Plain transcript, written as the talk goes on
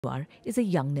is a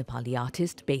young Nepali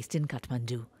artist based in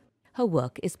Kathmandu. Her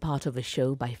work is part of a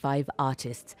show by 5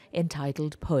 artists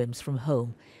entitled Poems from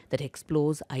Home that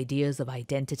explores ideas of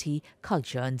identity,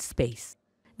 culture and space.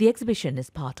 The exhibition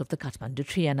is part of the Kathmandu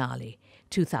Triennale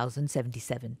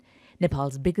 2077,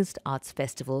 Nepal's biggest arts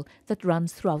festival that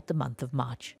runs throughout the month of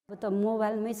March. I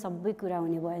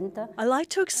like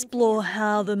to explore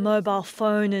how the mobile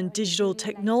phone and digital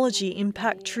technology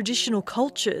impact traditional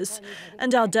cultures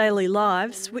and our daily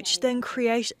lives, which then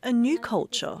create a new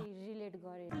culture.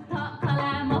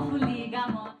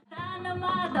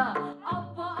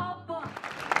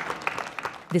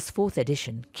 This 4th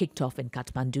edition kicked off in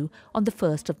Kathmandu on the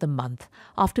 1st of the month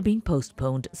after being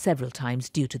postponed several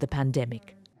times due to the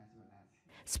pandemic.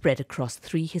 Spread across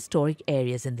 3 historic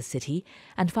areas in the city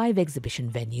and 5 exhibition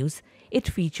venues, it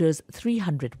features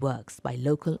 300 works by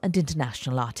local and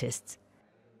international artists.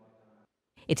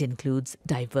 It includes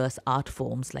diverse art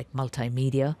forms like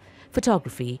multimedia,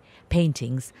 photography,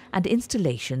 paintings and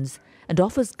installations, and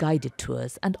offers guided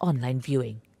tours and online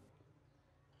viewing.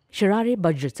 Sharare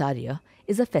Bajracharya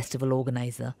is a festival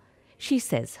organizer. She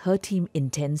says her team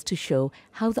intends to show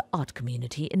how the art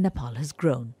community in Nepal has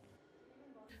grown.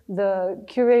 The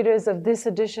curators of this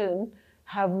edition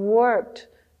have worked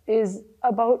is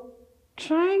about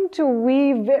trying to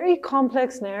weave very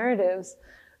complex narratives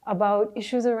about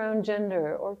issues around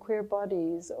gender or queer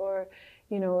bodies or,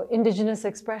 indigenous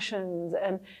expressions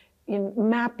and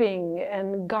mapping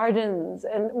and gardens,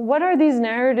 and what are these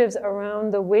narratives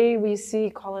around the way we see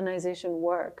colonization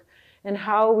work and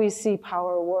how we see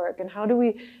power work and how do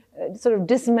we sort of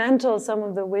dismantle some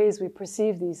of the ways we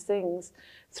perceive these things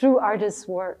through artists'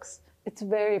 works. It's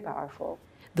very powerful.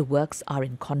 The works are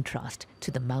in contrast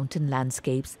to the mountain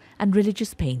landscapes and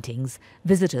religious paintings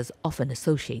visitors often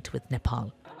associate with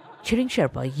Nepal. Chiring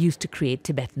Sherpa used to create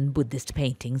Tibetan Buddhist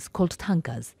paintings called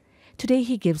thankas. Today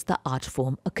he gives the art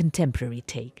form a contemporary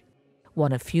take.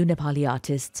 One of few Nepali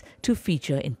artists to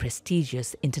feature in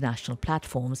prestigious international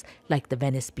platforms like the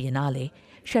Venice Biennale,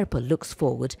 Sherpa looks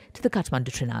forward to the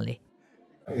Kathmandu Triennale.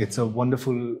 It's a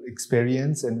wonderful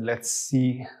experience, and let's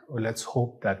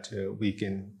hope that we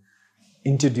can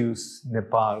introduce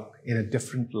Nepal in a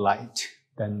different light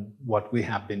than what we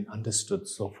have been understood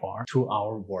so far through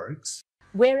our works.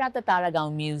 We're at the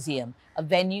Taragaon Museum, a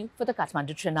venue for the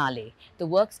Kathmandu Triennale. The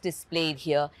works displayed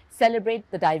here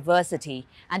celebrate the diversity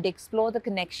and explore the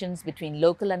connections between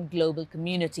local and global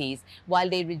communities while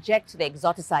they reject the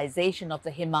exoticization of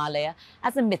the Himalaya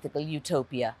as a mythical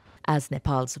utopia. As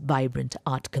Nepal's vibrant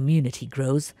art community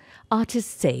grows,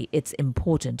 artists say it's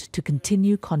important to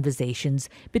continue conversations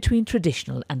between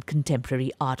traditional and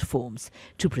contemporary art forms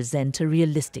to present a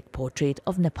realistic portrait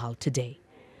of Nepal today.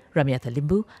 Ramyata,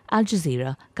 Limbu,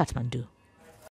 Jazeera, Kathmandu.